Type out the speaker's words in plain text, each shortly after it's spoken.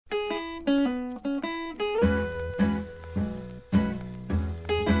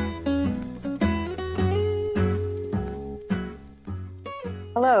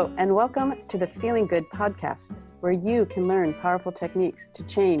Hello, and welcome to the Feeling Good podcast, where you can learn powerful techniques to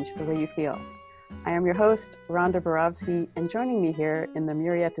change the way you feel. I am your host, Rhonda Borowski, and joining me here in the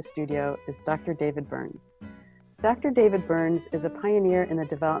Murrieta studio is Dr. David Burns. Dr. David Burns is a pioneer in the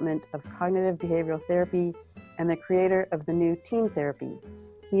development of cognitive behavioral therapy and the creator of the new team therapy.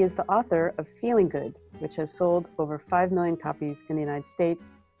 He is the author of Feeling Good, which has sold over 5 million copies in the United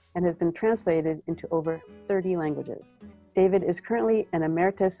States and has been translated into over 30 languages. David is currently an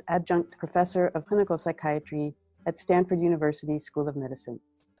emeritus adjunct professor of clinical psychiatry at Stanford University School of Medicine.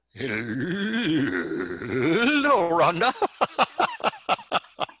 Hello, Rhonda.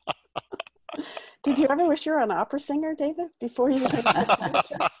 Did you ever wish you were an opera singer, David, before you became an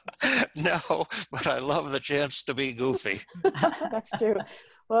actress? No, but I love the chance to be goofy. That's true.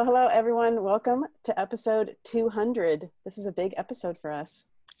 Well, hello, everyone. Welcome to episode 200. This is a big episode for us.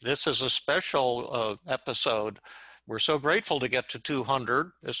 This is a special episode. We're so grateful to get to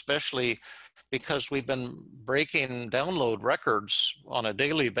 200, especially because we've been breaking download records on a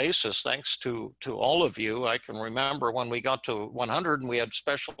daily basis, thanks to all of you. I can remember when we got to 100 and we had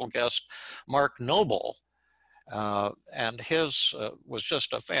special guest Mark Noble, and his was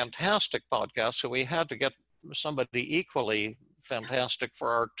just a fantastic podcast. So we had to get somebody equally fantastic for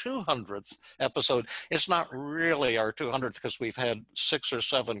our 200th episode. It's not really our 200th because we've had 6 or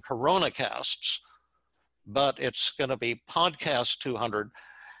 7 Corona casts, but it's going to be podcast 200.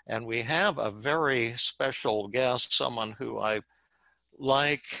 And we have a very special guest, someone who I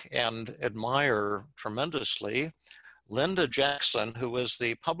like and admire tremendously, Linda Jackson, who is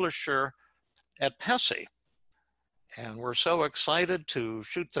the publisher at PESI. And we're so excited to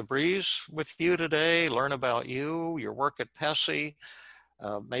shoot the breeze with you today, learn about you, your work at PESI,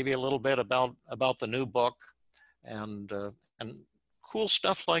 maybe a little bit about the new book, and cool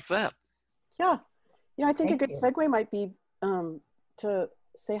stuff like that. Yeah. You know, I think a good segue might be to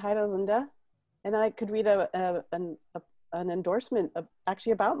say hi to Linda, and then I could read an endorsement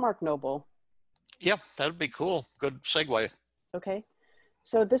actually about Mark Noble. Yeah, that'd be cool. Good segue. Okay.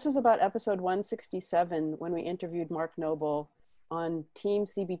 So this was about episode 167 when we interviewed Mark Noble on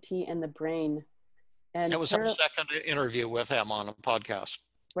TEAM-CBT and the brain. And that was our second interview with him on a podcast.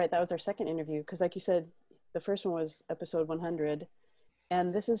 Right, that was our second interview, because like you said, the first one was episode 100.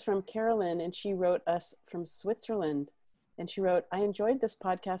 And this is from Carolyn, and she wrote us from Switzerland. And she wrote, I enjoyed this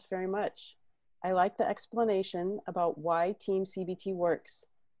podcast very much. I like the explanation about why TEAM-CBT works,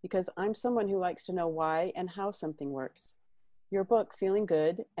 because I'm someone who likes to know why and how something works. Your book, Feeling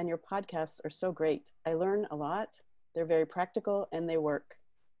Good, and your podcasts are so great. I learn a lot. They're very practical and they work.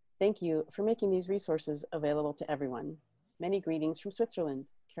 Thank you for making these resources available to everyone. Many greetings from Switzerland,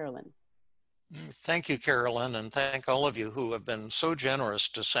 Carolyn. Thank you, Carolyn, and thank all of you who have been so generous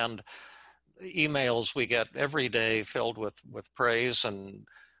to send emails we get every day filled with praise and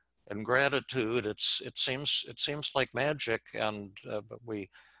gratitude. It seems like magic, and but we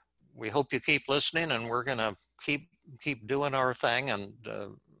hope you keep listening, and we're gonna keep doing our thing, and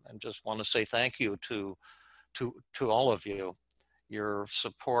just want to say thank you to all of you. Your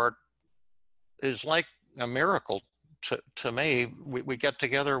support is like a miracle to me. We get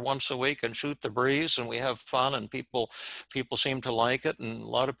together once a week and shoot the breeze, and we have fun, and people seem to like it, and a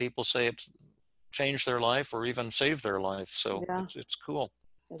lot of people say it's changed their life or even saved their life. So yeah. It's cool.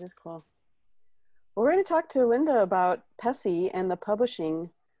 It is cool. Well, we're going to talk to Linda about PESI and the publishing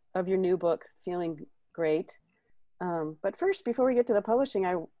of your new book, Feeling Great. But first, before we get to the publishing,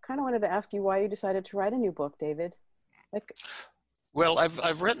 I kind of wanted to ask you why you decided to write a new book, David. Well,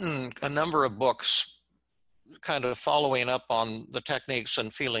 I've written a number of books kind of following up on the techniques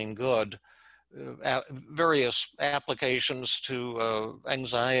and feeling good, various applications to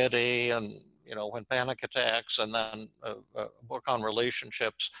anxiety and, when panic attacks, and then a book on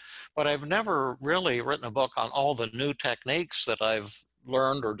relationships. But I've never really written a book on all the new techniques that I've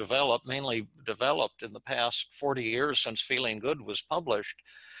learned or developed, mainly developed in the past 40 years since Feeling Good was published.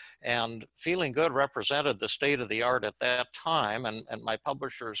 And Feeling Good represented the state of the art at that time, and my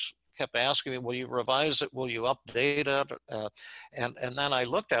publishers kept asking me, will you revise it? Will you update it? And then I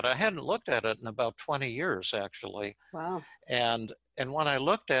looked at it. I hadn't looked at it in about 20 years, actually. Wow. And when I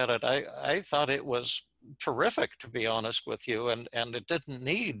looked at it, I thought it was terrific, to be honest with you, and it didn't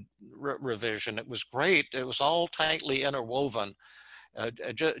need revision. It was great. It was all tightly interwoven.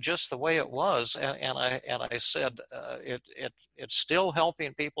 Just the way it was, and I said it's still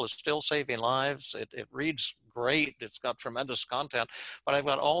helping people, it's still saving lives. It reads great. It's got tremendous content, but I've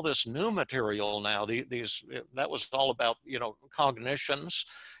got all this new material now. That was all about cognitions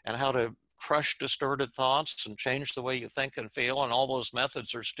and how to crush distorted thoughts and change the way you think and feel, and all those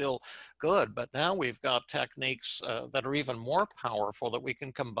methods are still good. But now we've got techniques that are even more powerful that we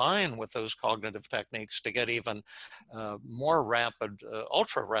can combine with those cognitive techniques to get even more rapid,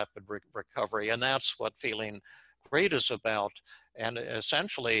 ultra rapid recovery. And that's what feeling great is about. And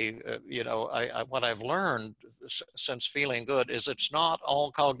essentially, what I've learned since feeling good is it's not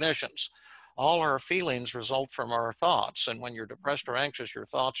all cognitions. All our feelings result from our thoughts. And when you're depressed or anxious, your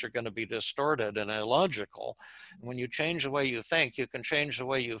thoughts are going to be distorted and illogical. And when you change the way you think, you can change the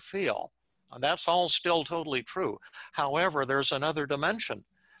way you feel. And that's all still totally true. However, there's another dimension.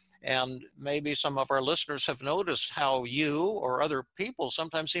 And maybe some of our listeners have noticed how you or other people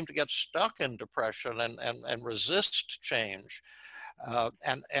sometimes seem to get stuck in depression and resist change.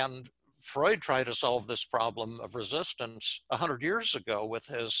 And Freud tried to solve this problem of resistance 100 years ago with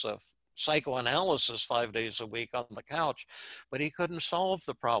his psychoanalysis 5 days a week on the couch, but he couldn't solve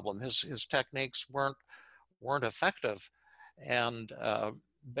the problem. His techniques weren't effective. And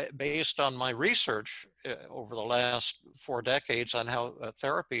based on my research over the last 4 decades on how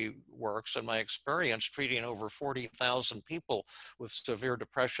therapy works and my experience treating over 40,000 people with severe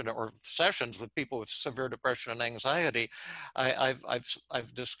depression, or sessions with people with severe depression and anxiety,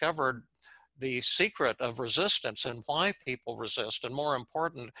 I've discovered the secret of resistance and why people resist, and more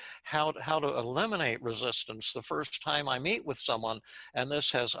important, how to eliminate resistance the first time I meet with someone. And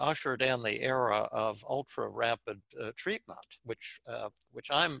this has ushered in the era of ultra rapid treatment, which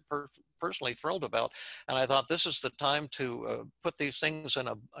I'm personally thrilled about. And I thought this is the time to put these things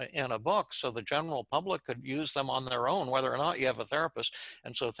in a book so the general public could use them on their own, whether or not you have a therapist.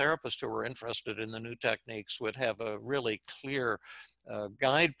 And so therapists who are interested in the new techniques would have a really clear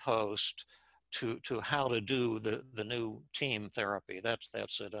guidepost to how to do the new team therapy.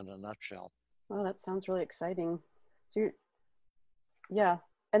 That's it in a nutshell. Well, that sounds really exciting. So yeah.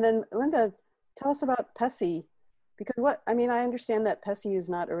 And then Linda, tell us about PESI, because I understand that PESI is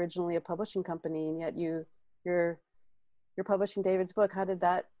not originally a publishing company, and yet you're publishing David's book. How did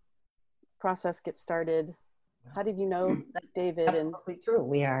that process get started? How did you know David? Absolutely true.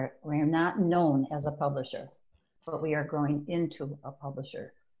 We are not known as a publisher, but we are growing into a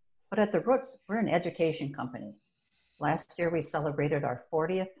publisher. But at the roots, we're an education company. Last year, we celebrated our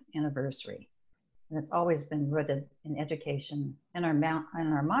 40th anniversary, and it's always been rooted in education and our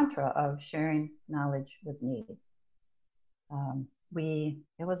mantra of sharing knowledge with need.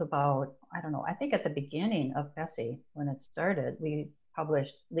 It was about, I think at the beginning of PESI, when it started, we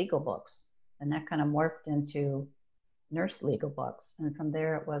published legal books, and that kind of morphed into nurse legal books. And from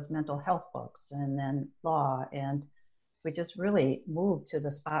there, it was mental health books, and then law, and we just really moved to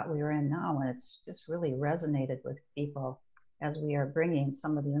the spot we are in now, and it's just really resonated with people as we are bringing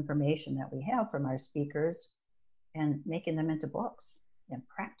some of the information that we have from our speakers and making them into books, and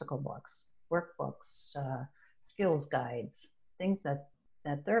practical books, workbooks, skills guides, things that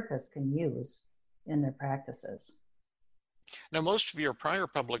therapists can use in their practices. Now, most of your prior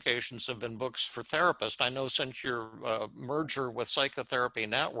publications have been books for therapists. I know since your merger with Psychotherapy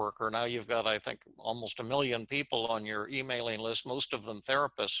Network, or now you've got, I think, almost 1 million people on your emailing list, most of them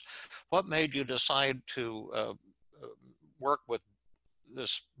therapists. What made you decide to work with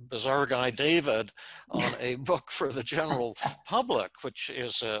this bizarre guy, David, on a book for the general public, which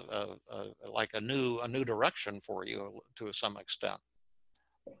is like a new direction for you to some extent?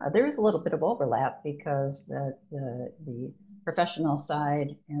 There is a little bit of overlap because the professional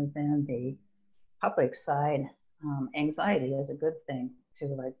side and then the public side, anxiety is a good thing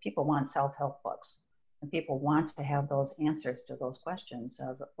too. Like, people want self-help books, and people want to have those answers to those questions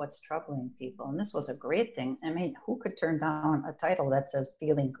of what's troubling people. And this was a great thing. I mean, who could turn down a title that says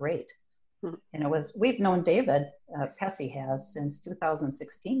feeling great? And we've known David, PESI has, since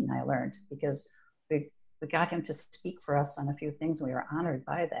 2016, I learned, because we got him to speak for us on a few things. We were honored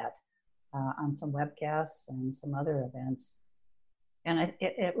by that on some webcasts and some other events. And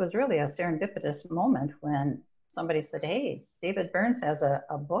it was really a serendipitous moment when somebody said, hey, David Burns has a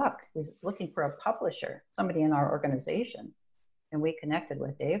book. He's looking for a publisher, somebody in our organization. And we connected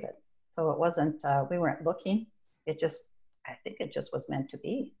with David. So it wasn't, we weren't looking. I think it just was meant to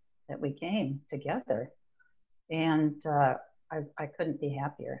be that we came together. And I couldn't be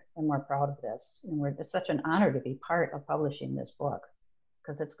happier and more proud of this. And it's such an honor to be part of publishing this book,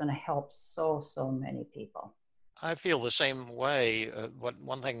 because it's going to help so many people. I feel the same way.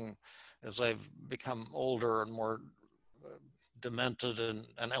 One thing, as I've become older and more demented and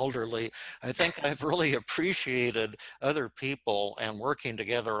elderly, I think I've really appreciated other people and working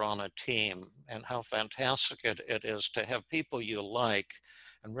together on a team, and how fantastic it is to have people you like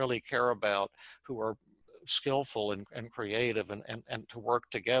and really care about, who are skillful and creative, and to work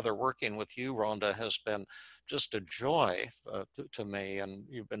together. Working with you, Rhonda, has been just a joy to me, and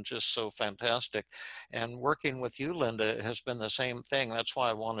you've been just so fantastic. And working with you, Linda, has been the same thing. That's why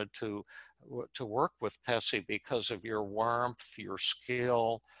I wanted to work with PESI, because of your warmth, your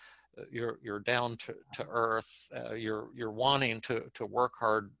skill, you're down to earth, you're wanting to work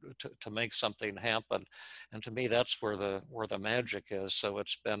hard to make something happen, and to me that's where the magic is. So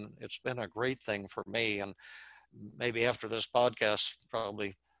it's been a great thing for me, and maybe after this podcast,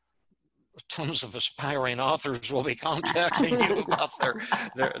 probably tons of aspiring authors will be contacting you about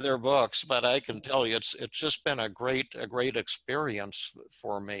their books. But I can tell you, it's just been a great experience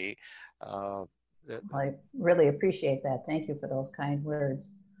for me. I really appreciate that. Thank you for those kind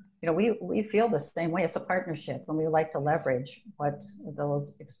words. You know, we feel the same way. It's a partnership, and we like to leverage what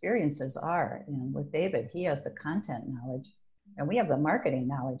those experiences are. And with David, he has the content knowledge, and we have the marketing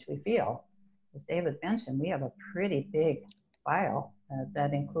knowledge. We feel, as David mentioned, we have a pretty big file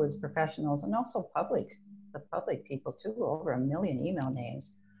that includes professionals and also the public people too, over 1 million email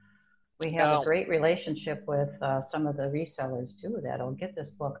names. We have a great relationship with some of the resellers too that'll get this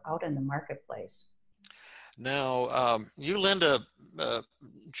book out in the marketplace. Now, you, Linda,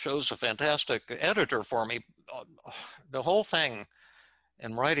 chose a fantastic editor for me. The whole thing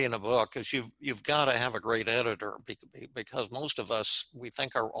in writing a book is you've got to have a great editor, because most of us, we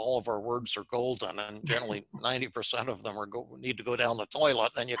think all of our words are golden, and generally 90% of them need to go down the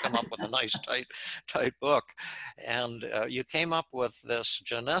toilet. Then you come up with a nice tight book. And you came up with this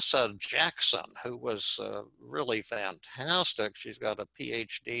Janessa Jackson, who was really fantastic. She's got a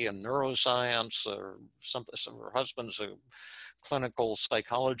PhD in neuroscience, or something. Her husband's a clinical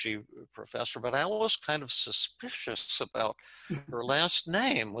psychology professor, but I was kind of suspicious about her last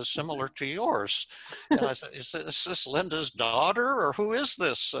name was similar to yours. And I said, is this Linda's daughter, or who is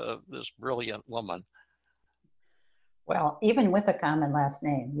this this brilliant woman? Well, even with a common last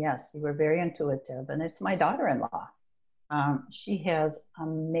name, yes, you were very intuitive, and it's my daughter-in-law. She has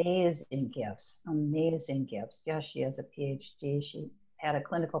amazing gifts, amazing gifts. Yes, she has a PhD. She had a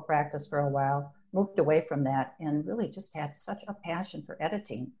clinical practice for a while, moved away from that, and really just had such a passion for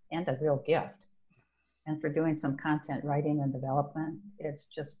editing and a real gift. And for doing some content writing and development. It's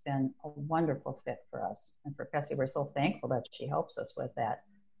just been a wonderful fit for us. And for PESI, we're so thankful that she helps us with that.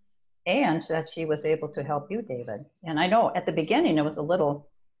 And that she was able to help you, David. And I know at the beginning, I was a little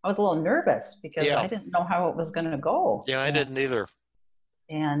nervous, because I didn't know how it was going to go. Yeah, I didn't either.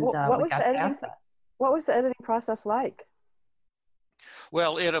 And we got past that. What was the editing process like?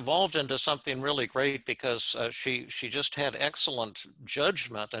 Well, it evolved into something really great, because she just had excellent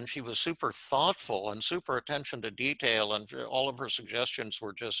judgment, and she was super thoughtful and super attention to detail, and all of her suggestions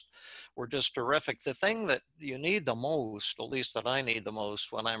were just terrific. The thing that you need the most, at least that I need the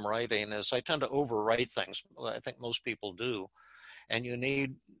most when I'm writing, is I tend to overwrite things. I think most people do. And you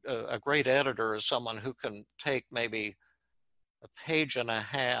need a great editor as someone who can take maybe a page and a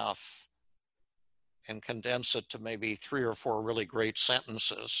half and condense it to maybe 3 or 4 really great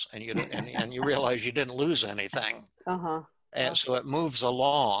sentences, and you realize you didn't lose anything. And so it moves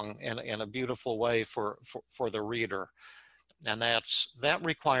along in a beautiful way for the reader, and that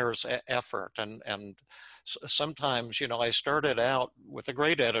requires effort. And sometimes, you know, I started out with a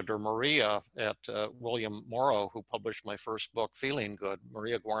great editor, Maria at William Morrow, who published my first book, Feeling Good,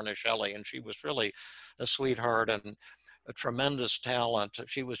 Maria Guarnaschelli, and she was really a sweetheart and a tremendous talent.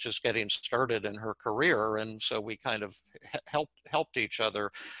 She was just getting started in her career, and so we kind of helped each other.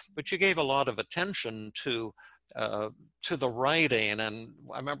 But she gave a lot of attention to the writing. And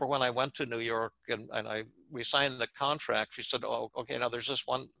I remember when I went to New York and we signed the contract, she said, "Oh, okay, now there's just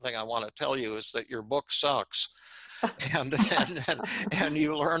one thing I want to tell you, is that your book sucks." and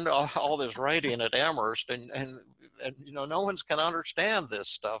you learned all this writing at Amherst, and you know, no one's can understand this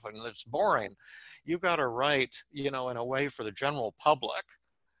stuff, and it's boring. You've got to write, you know, in a way for the general public,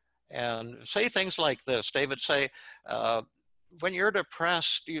 and say things like this. David, say, when you're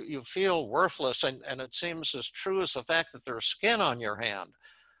depressed, you feel worthless, and it seems as true as the fact that there's skin on your hand.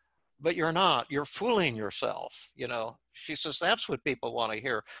 But you're not. You're fooling yourself, you know. She says, that's what people want to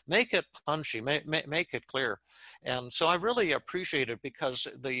hear. Make it punchy, make it clear. And so I really appreciate it, because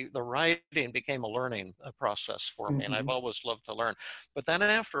the writing became a learning process for me, and I've always loved to learn. But then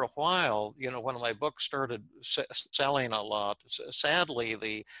after a while, you know, when my book started selling a lot, sadly,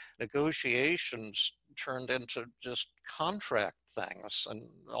 the negotiations turned into just contract things and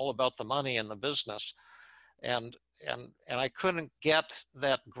all about the money and the business. And I couldn't get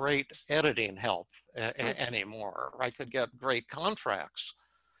that great editing help anymore. I could get great contracts,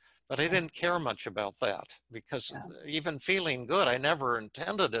 But I didn't care much about that because even Feeling Good, I never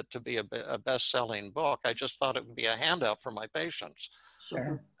intended it to be a best-selling book. I just thought it would be a handout for my patients.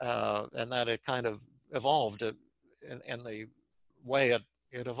 Sure. And that it kind of evolved in the way it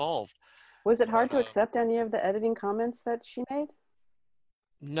evolved. Was it hard to accept any of the editing comments that she made?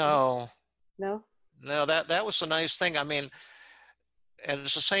 No. No? No, that was the nice thing. I mean, and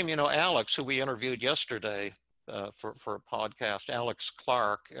it's the same, you know, Alex, who we interviewed yesterday, for a podcast, Alex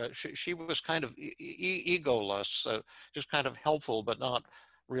Clark, she was kind of egoless, just kind of helpful, but not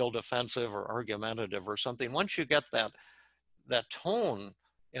real defensive or argumentative or something. Once you get that tone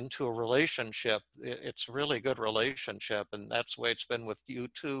into a relationship, it's a really good relationship. And that's the way it's been with you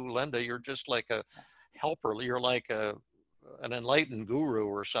too, Linda. You're just like a helper. You're like an enlightened guru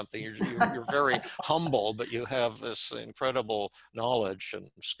or something. You're very humble, but you have this incredible knowledge and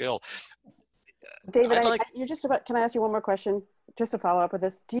skill. David, you're just about, can I ask you one more question just to follow up with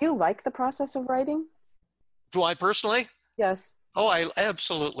this? Do you like the process of writing? Do I personally? Yes. Oh, I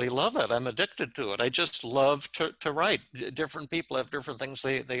absolutely love it. I'm addicted to it. I just love to write. Different people have different things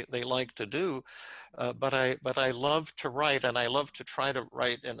they like to do, but I love to write, and I love to try to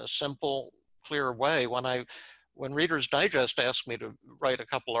write in a simple, clear way. When Reader's Digest asked me to write a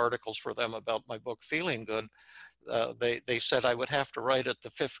couple articles for them about my book Feeling Good, they said I would have to write at the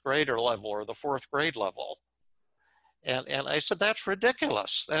 5th grader level or the 4th grade level. And I said, that's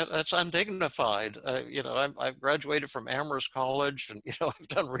ridiculous. That's undignified. You know, I've graduated from Amherst College, and, you know, I've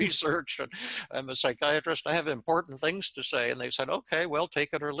done research, and I'm a psychiatrist. I have important things to say. And they said, okay, well,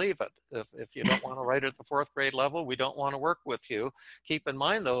 take it or leave it. If you don't want to write at the 4th grade level, we don't want to work with you. Keep in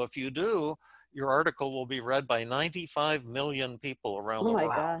mind, though, if you do, your article will be read by 95 million people around the world. Oh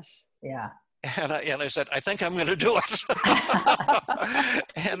my gosh. Yeah. And I said, I think I'm going to do it.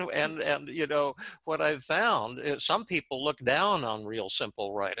 and you know, what I've found is some people look down on real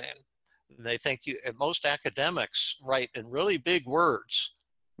simple writing. They think most academics write in really big words,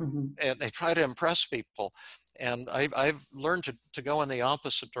 and they try to impress people. And I've learned to go in the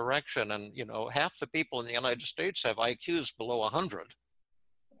opposite direction. And, you know, half the people in the United States have IQs below 100,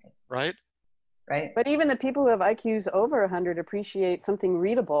 right? Right. But even the people who have IQs over 100 appreciate something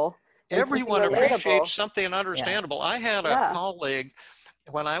readable. Everyone appreciates something understandable. Yeah. I had a colleague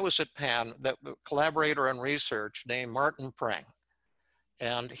when I was at Penn, that collaborator in research, named Martin Prang.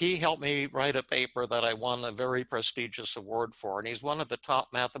 And he helped me write a paper that I won a very prestigious award for. And he's one of the top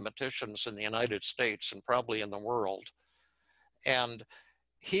mathematicians in the United States and probably in the world. And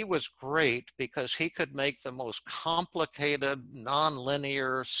he was great because he could make the most complicated,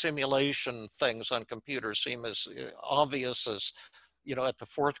 nonlinear simulation things on computers seem as obvious as, you know, at the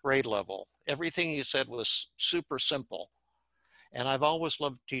 4th grade level. Everything he said was super simple. And I've always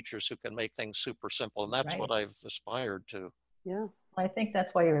loved teachers who can make things super simple. And that's what I've aspired to. Yeah. Well, I think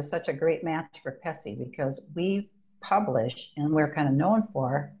that's why you're such a great match for PESI, because we publish, and we're kind of known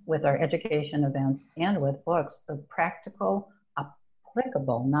for, with our education events and with books, the practical,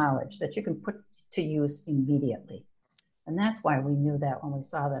 applicable knowledge that you can put to use immediately. And that's why we knew that when we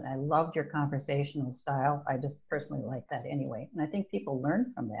saw that. I loved your conversational style. I just personally like that anyway. And I think people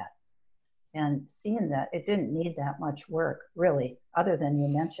learn from that. And seeing that it didn't need that much work, really, other than you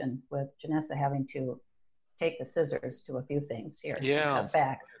mentioned with Janessa having to take the scissors to a few things here. Yeah. Cut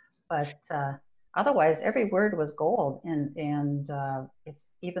back. But otherwise, every word was gold. And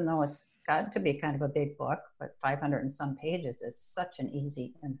it's, even though it's got to be kind of a big book, but 500 and some pages is such an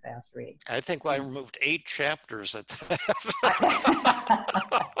easy and fast read. I think I removed 8 chapters at that.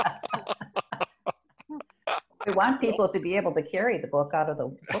 We want people to be able to carry the book out of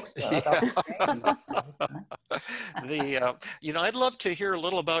the bookstore. Yeah. You know, I'd love to hear a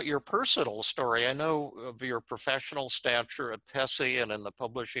little about your personal story. I know of your professional stature at PESI and in the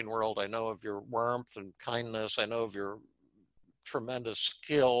publishing world. I know of your warmth and kindness. I know of your tremendous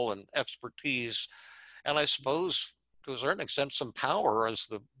skill and expertise. And I suppose, to a certain extent, some power as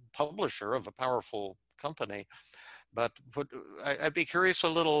the publisher of a powerful company. But I'd be curious a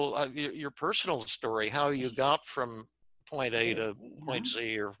little, your personal story, how you got from point A to point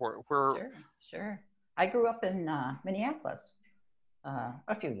Z, or where. Sure. I grew up in Minneapolis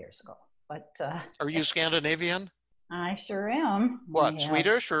a few years ago. But are you Scandinavian? I sure am. What,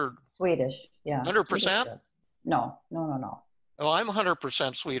 Swedish or? Swedish, yeah. 100%? No. Oh, I'm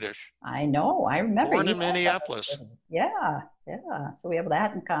 100% Swedish. I know. I remember. Born in Minneapolis. Yeah. So we have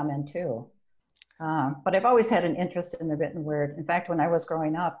that in common too. But I've always had an interest in the written word. In fact, when I was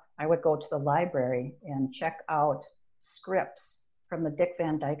growing up, I would go to the library and check out scripts from the Dick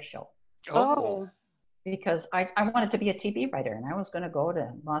Van Dyke Show. Oh. Because I wanted to be a TV writer, and I was going to go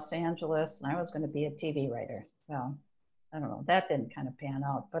to Los Angeles, and I was going to be a TV writer. Well, I don't know, that didn't kind of pan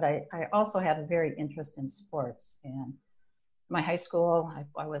out. But I also had a very interest in sports. And my high school,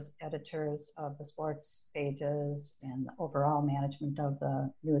 I was editors of the sports pages and the overall management of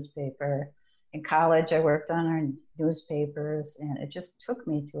the newspaper. In college, I worked on our newspapers, and it just took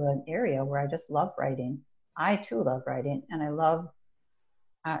me to an area where I just love writing. I too love writing, and I love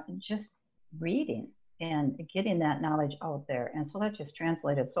just reading and getting that knowledge out there. And so that just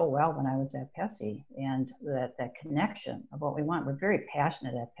translated so well when I was at PESI, and that connection of what we want. We're very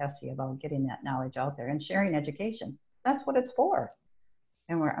passionate at PESI about getting that knowledge out there and sharing education. That's what it's for.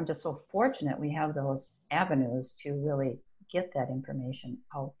 And I'm just so fortunate we have those avenues to really get that information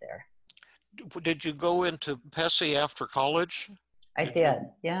out there. Did you go into PESI after college? I did.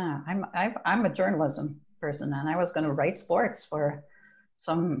 Yeah. I'm a journalism person, and I was going to write sports for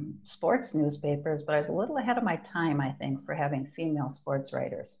some sports newspapers, but I was a little ahead of my time, I think, for having female sports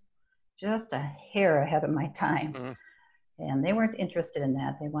writers. Just a hair ahead of my time. Mm. And they weren't interested in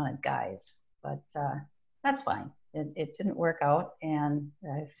that. They wanted guys. But that's fine. It didn't work out, and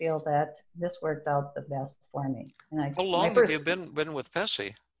I feel that this worked out the best for me. And how long have you been with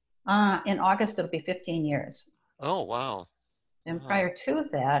PESI? In August, it'll be 15 years. Oh, wow. And prior to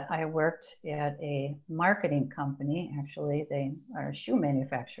that, I worked at a marketing company. Actually, they are a shoe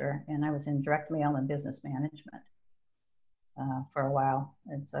manufacturer, and I was in direct mail and business management for a while.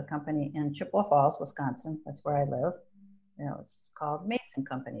 It's a company in Chippewa Falls, Wisconsin. That's where I live. It's called Mason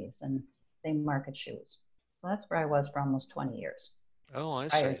Companies, and they market shoes. So that's where I was for almost 20 years. Oh, I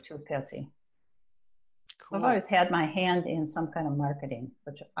see. Prior to PESI. Cool. I've always had my hand in some kind of marketing,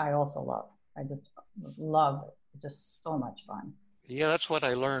 which I also love. I just love it. It's just so much fun. Yeah, that's what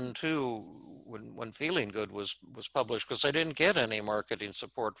I learned too when Feeling Good was published, because I didn't get any marketing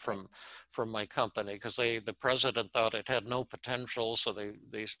support from my company, because the president thought it had no potential, so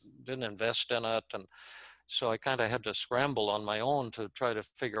they didn't invest in it, and so I kind of had to scramble on my own to try to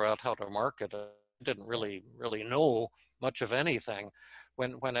figure out how to market it. I didn't really know much of anything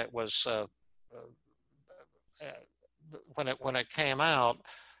when it was when it came out.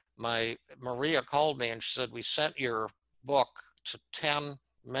 Maria called me and she said, we sent your book to 10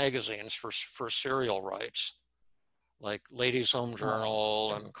 magazines for serial rights, like Ladies Home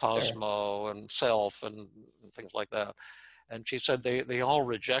Journal and Cosmo and Self and things like that. And she said they all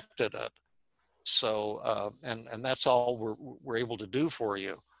rejected it. So, and that's all we're able to do for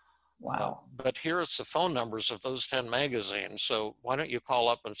you. Wow. But here's the phone numbers of those 10 magazines. So why don't you call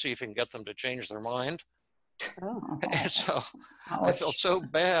up and see if you can get them to change their mind? Oh. And so I felt so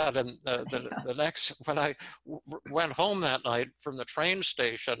bad. And the next, when I went home that night from the train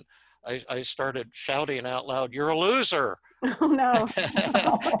station, I started shouting out loud, "You're a loser." Oh, no.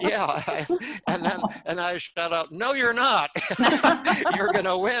 Yeah. And I shout out, "No, you're not. You're going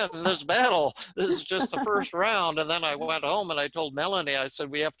to win this battle. This is just the first round." And then I went home and I told Melanie, I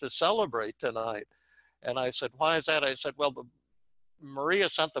said, "We have to celebrate tonight." And I said, "Why is that?" I said, "Well, Maria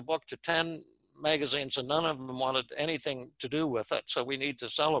sent the book to 10 magazines and none of them wanted anything to do with it. So we need to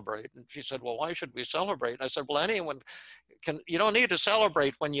celebrate." And she said, "Well, why should we celebrate?" And I said, "Well, anyone you don't need to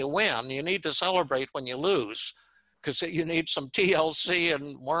celebrate when you win. You need to celebrate when you lose, because you need some TLC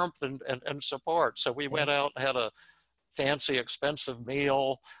and warmth and support." So we went out and had a fancy, expensive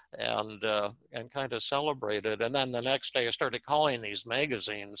meal and kind of celebrated. And then the next day I started calling these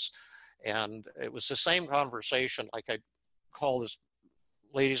magazines, and it was the same conversation. Like I'd call this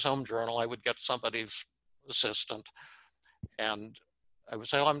Ladies Home Journal, I would get somebody's assistant, and I would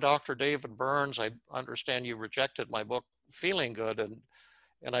say, "Oh, I'm Dr. David Burns. I understand you rejected my book, Feeling Good,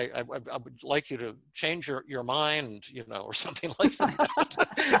 and I would like you to change your mind, or something like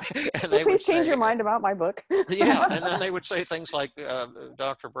that." And they please change your mind about my book. Yeah, and then they would say things like,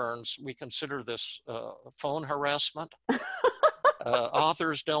 "Dr. Burns, we consider this phone harassment.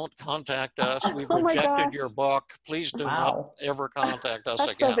 Authors don't contact us. We've rejected your book. Please do not ever contact us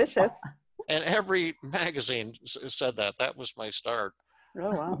That's again." So vicious. And every magazine said that. That was my start. Oh,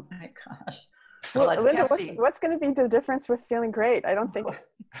 wow. Oh my gosh. Well, Linda, what's going to be the difference with Feeling Great? I don't think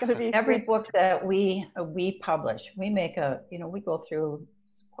it's going to be every book that we publish. We make we go through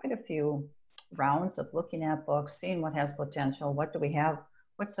quite a few rounds of looking at books, seeing what has potential. What do we have?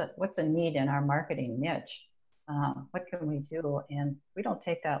 What's a need in our marketing niche? What can we do? And we don't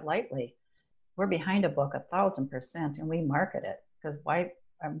take that lightly. We're behind a book 1,000%, and we market it, because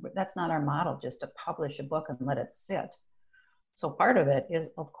that's not our model, just to publish a book and let it sit. So part of it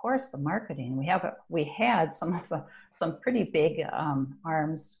is, of course, the marketing. We had some pretty big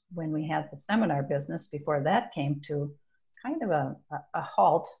arms when we had the seminar business before that came to kind of a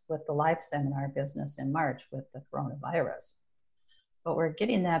halt with the live seminar business in March with the coronavirus. But we're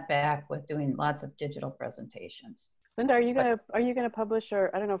getting that back with doing lots of digital presentations. Linda, are you gonna publish, or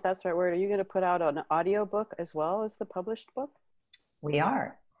I don't know if that's the right word, are you gonna put out an audio book as well as the published book? We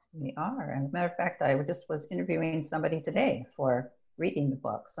are. We are. And as a matter of fact, I just was interviewing somebody today for reading the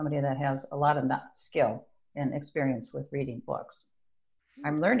book, somebody that has a lot of skill and experience with reading books.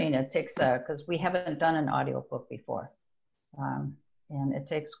 I'm learning. It takes, because we haven't done an audio book before. And it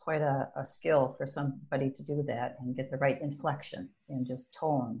takes quite a skill for somebody to do that and get the right inflection and just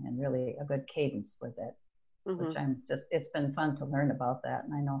tone and really a good cadence with it. Which it's been fun to learn about that.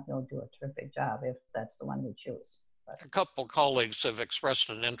 And I know he'll do a terrific job if that's the one we choose. A couple colleagues have expressed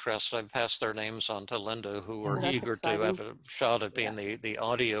an interest. I've passed their names on to Linda, who are eager to have a shot at being the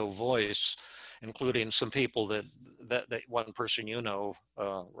audio voice, including some people that one person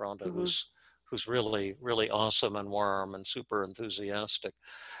Rhonda, who's really, really awesome and warm and super enthusiastic.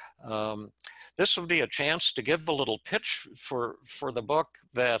 This would be a chance to give a little pitch for the book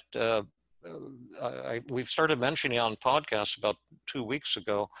that we've started mentioning on podcasts about 2 weeks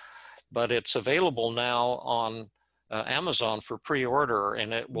ago, but it's available now on Amazon for pre-order,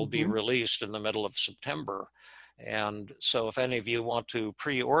 and it will be released in the middle of September. And so if any of you want to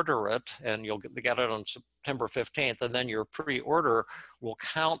pre-order it, and you'll get it on September 15th, and then your pre-order will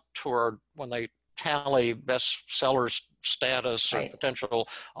count toward when they tally bestseller status or potential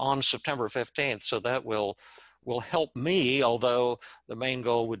on September 15th. So that will help me, although the main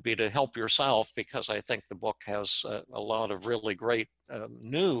goal would be to help yourself, because I think the book has a lot of really great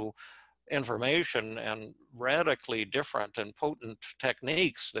new information and radically different and potent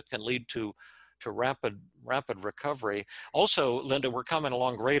techniques that can lead to rapid recovery. Also, Linda, we're coming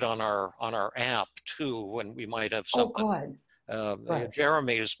along great on our app too, and we might have something. Oh, good.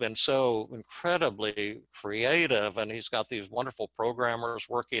 Jeremy has been so incredibly creative, and he's got these wonderful programmers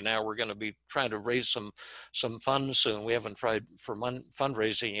working now. We're going to be trying to raise some funds soon. We haven't tried for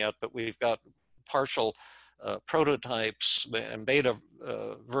fundraising yet, but we've got partial prototypes and beta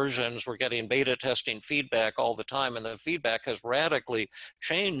versions. We're getting beta testing feedback all the time, and the feedback has radically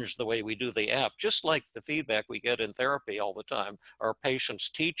changed the way we do the app, just like the feedback we get in therapy all the time. Our patients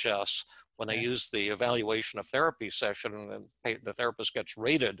teach us when they use the evaluation of therapy session, and the therapist gets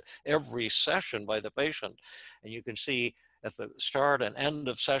rated every session by the patient. And you can see at the start and end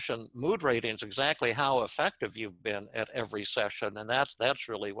of session mood ratings exactly how effective you've been at every session. And that's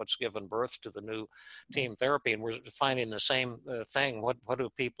really what's given birth to the new team therapy. And we're finding the same thing. What do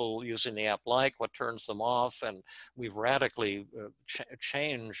people using the app like? What turns them off? And we've radically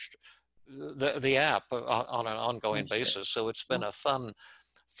changed the app on an ongoing basis. So it's been a fun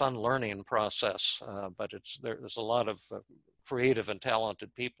learning process, but there's a lot of creative and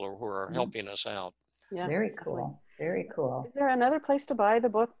talented people who are helping us out. Yeah, very cool. Very cool. Is there another place to buy the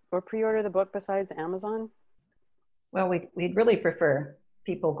book or pre-order the book besides Amazon? Well, we'd really prefer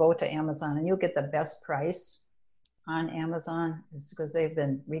people go to Amazon, and you'll get the best price on Amazon because they've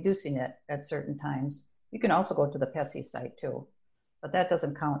been reducing it at certain times. You can also go to the PESI site too, but that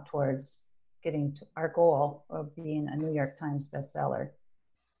doesn't count towards getting to our goal of being a New York Times bestseller,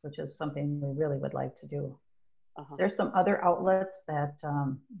 which is something we really would like to do. There's some other outlets that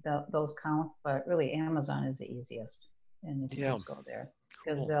those count, but really Amazon is the easiest, and you can just go there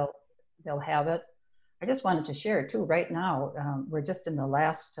because they'll have it. I just wanted to share too. Right now, we're just in the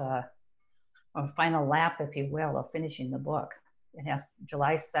last final lap, if you will, of finishing the book. It has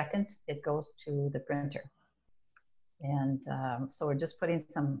July 2nd. It goes to the printer, and so we're just putting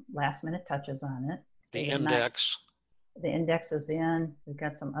some last-minute touches on it. The index. The index is in. We've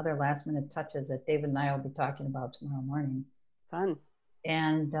got some other last minute touches that David and I will be talking about tomorrow morning. Fun.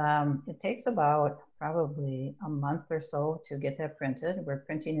 And it takes about probably a month or so to get that printed. We're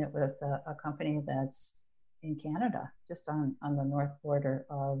printing it with a company that's in Canada, just on the north border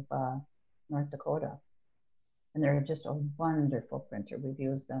of North Dakota. And they're just a wonderful printer. We've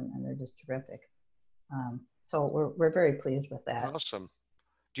used them and they're just terrific. So we're very pleased with that. Awesome.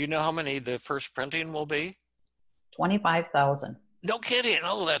 Do you know how many the first printing will be? 25,000. No kidding.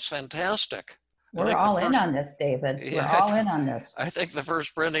 Oh, that's fantastic. We're all in on this, David. We're all in on this. I think the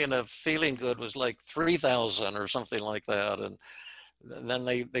first printing of Feeling Good was like 3,000 or something like that. And then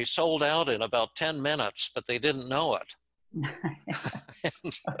they sold out in about 10 minutes, but they didn't know it.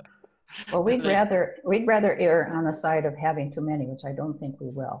 Well, we'd rather err on the side of having too many, which I don't think we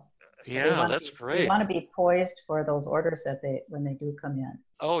will. Yeah, that's great. We want to be poised for those orders when they do come in.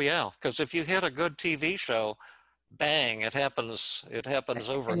 Oh yeah, because if you hit a good TV show, bang, it happens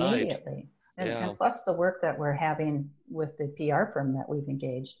overnight. Immediately. And plus the work that we're having with the PR firm that we've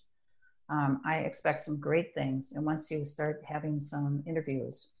engaged, I expect some great things. And once you start having some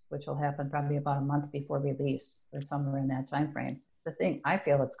interviews, which will happen probably about a month before release or somewhere in that time frame, I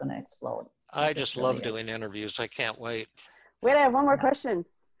feel it's going to explode. I just love doing interviews. I can't wait. Wait, I have one more question.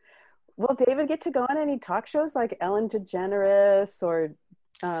 Will David get to go on any talk shows like Ellen DeGeneres or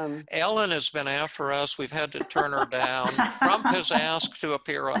Ellen has been after us. We've had to turn her down. Trump has asked to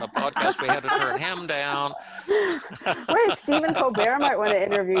appear on a podcast. We had to turn him down. Wait, Stephen Colbert might want to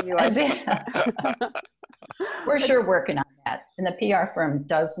interview you. I think. We're sure working on that. And the PR firm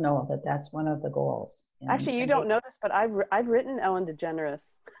does know that that's one of the goals. Actually, you don't know this, but I've written Ellen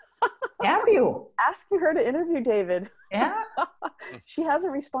DeGeneres. Have you? Asking her to interview David. Yeah. She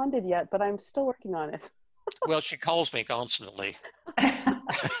hasn't responded yet, but I'm still working on it. Well, she calls me constantly.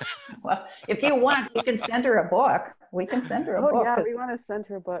 Well, if you want, you can send her a book. We can send her a book. Oh, yeah, we want to send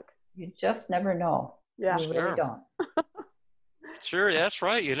her a book. You just never know. Yeah. You really don't. Sure, that's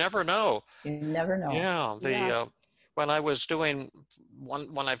right. You never know. You never know. Yeah. When I was doing,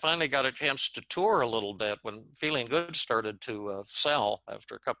 when I finally got a chance to tour a little bit, when Feeling Good started to sell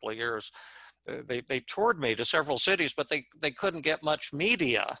after a couple of years, they toured me to several cities, but they couldn't get much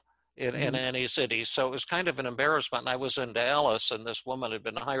media in any cities. So it was kind of an embarrassment. And I was in Dallas, and this woman had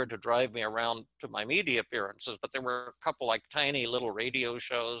been hired to drive me around to my media appearances, but there were a couple like tiny little radio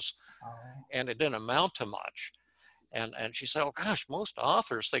shows, and it didn't amount to much. And she said, oh gosh, most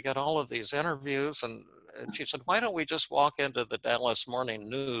authors, they get all of these interviews. And she said, why don't we just walk into the Dallas Morning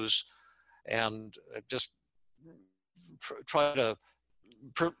News and just try to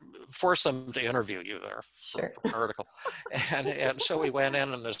force them to interview you there for an article. And so we went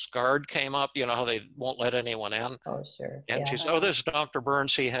in, and this guard came up, you know how they won't let anyone in. Oh, sure. And she said, oh, this is Dr.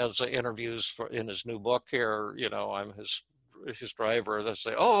 Burns. He has interviews in his new book here. You know, I'm his driver. They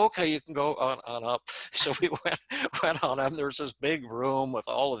say, oh, okay, you can go on up. So we went on up. There's this big room with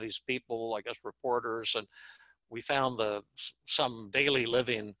all of these people, I guess reporters, and we found some daily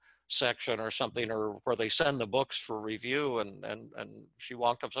living section or something, or where they send the books for review, and she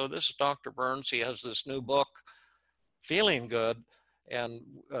walked up. So this is Dr. Burns. He has this new book, Feeling Good, and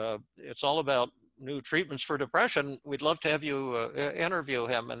it's all about new treatments for depression. We'd love to have you interview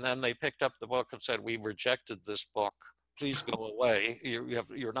him. And then they picked up the book and said, we rejected this book. Please go away.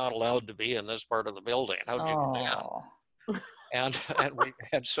 You're not allowed to be in this part of the building. How'd you do that?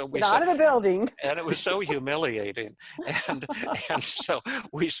 And so we out of the building, and it was so humiliating. And so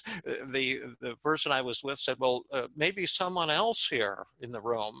the person I was with said, well, maybe someone else here in the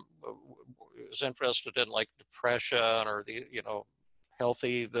room is interested in like depression or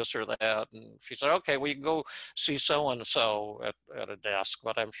healthy this or that. And she said, okay, we can go see so-and-so at a desk,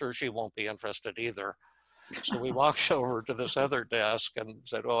 but I'm sure she won't be interested either. So we walked over to this other desk and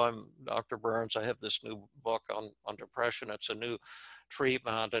said, oh, I'm Dr. Burns. I have this new book on depression. It's a new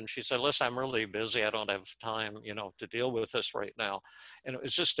treatment. And she said, listen, I'm really busy. I don't have time, to deal with this right now. And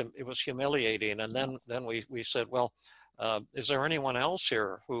it was humiliating. And then we said, well, is there anyone else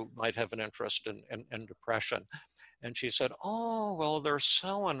here who might have an interest in depression? And she said, oh, well, there's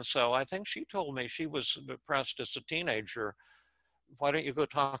so-and-so. I think she told me she was depressed as a teenager. Why don't you go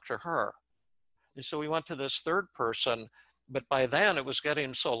talk to her? And so we went to this third person, but by then it was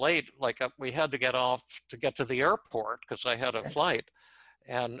getting so late, like we had to get off to get to the airport because I had a flight.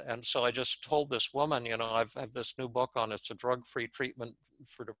 And so I just told this woman, I have this new book on, it's a drug-free treatment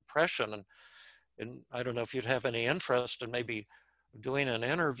for depression. And I don't know if you'd have any interest in maybe doing an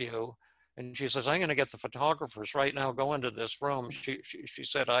interview. And she says, I'm going to get the photographers right now, go into this room. She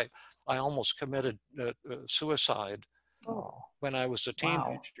said, I almost committed suicide when I was a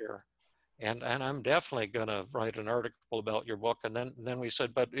teenager. And I'm definitely going to write an article about your book. And then we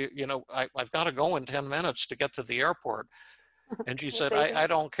said, but I've got to go in 10 minutes to get to the airport. And she said, I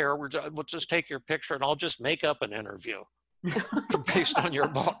don't care. We'll just take your picture and I'll just make up an interview based on your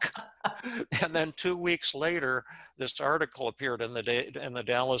book. And then 2 weeks later, this article appeared in the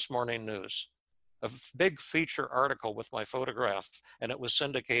Dallas Morning News, a big feature article with my photograph, and it was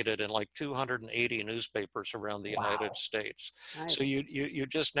syndicated in like 280 newspapers around the United States. Nice. So you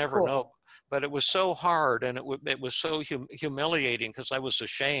just never know. But it was so hard, and it was so humiliating because I was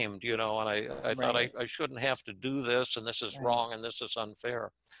ashamed, and I thought I shouldn't have to do this, and this is wrong, and this is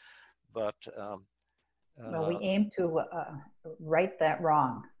unfair. But well, we aim to right that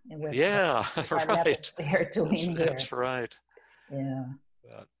wrong. With right. They're doing here. That's right. Yeah.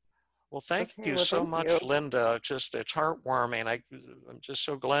 Well, thank you so much, Linda. It's heartwarming. I'm just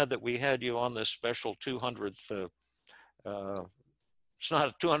so glad that we had you on this special 200th. It's not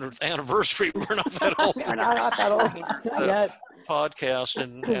a 200th anniversary. We're not that old. We're not that old. Not yet. Podcast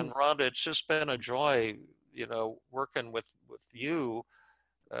and Rhonda, it's just been a joy, working with you.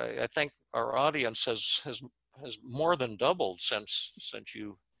 I think our audience has more than doubled since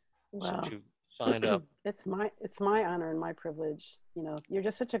you signed up. It's my honor and my privilege. You know, you're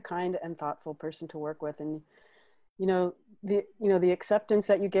just such a kind and thoughtful person to work with, and the acceptance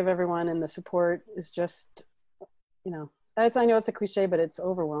that you give everyone and the support is just, I know it's a cliche, but it's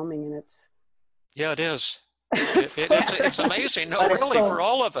overwhelming, and it's. Yeah, it is. It's amazing. No, really, for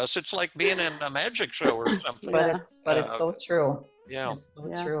all of us, it's like being in a magic show or something. But it's so true. Yeah. It's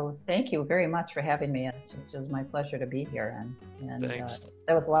so true. Thank you very much for having me. It was my pleasure to be here, and Thanks.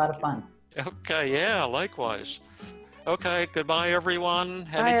 That was a lot of fun. Okay, yeah, likewise. Okay, goodbye, everyone.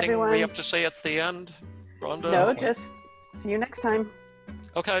 Bye, Anything everyone. we have to say at the end, Rhonda? No, just see you next time.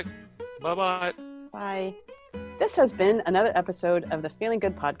 Okay, bye-bye. Bye. This has been another episode of the Feeling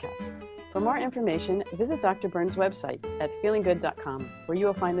Good podcast. For more information, visit Dr. Burns' website at feelinggood.com, where you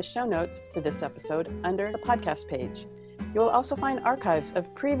will find the show notes for this episode under the podcast page. You will also find archives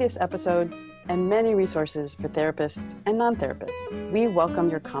of previous episodes and many resources for therapists and non-therapists. We welcome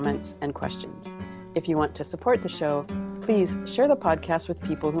your comments and questions. If you want to support the show, please share the podcast with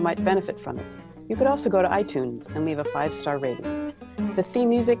people who might benefit from it. You could also go to iTunes and leave a 5-star rating. The theme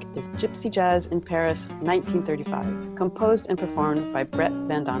music is Gypsy Jazz in Paris, 1935, composed and performed by Brett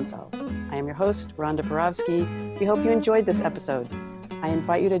Van Donsel. I am your host, Rhonda Borowski. We hope you enjoyed this episode. I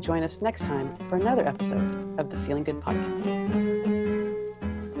invite you to join us next time for another episode of the Feeling Good podcast.